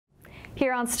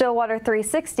Here on Stillwater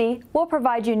 360, we'll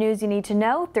provide you news you need to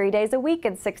know 3 days a week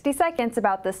in 60 seconds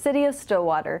about the city of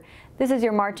Stillwater. This is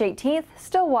your March 18th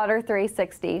Stillwater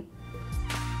 360.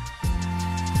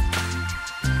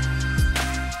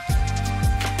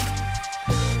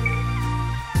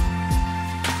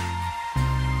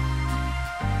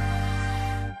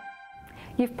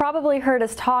 You've probably heard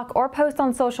us talk or post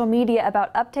on social media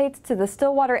about updates to the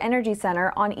Stillwater Energy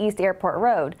Center on East Airport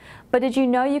Road. But did you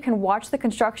know you can watch the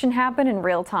construction happen in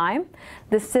real time?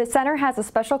 The center has a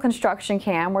special construction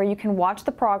cam where you can watch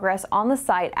the progress on the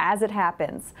site as it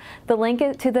happens. The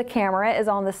link to the camera is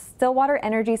on the Stillwater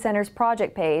Energy Center's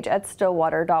project page at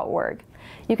stillwater.org.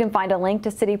 You can find a link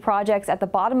to city projects at the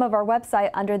bottom of our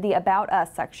website under the About Us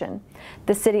section.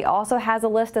 The city also has a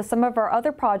list of some of our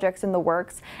other projects in the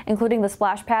works, including the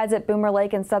splash pads at Boomer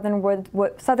Lake and Southern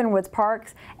Woods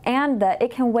Parks, and the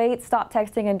It Can Wait, Stop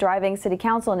Texting and Driving City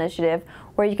Council initiative,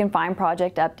 where you can find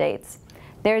project updates.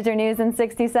 There's your news in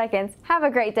 60 seconds. Have a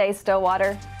great day,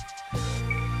 Stillwater.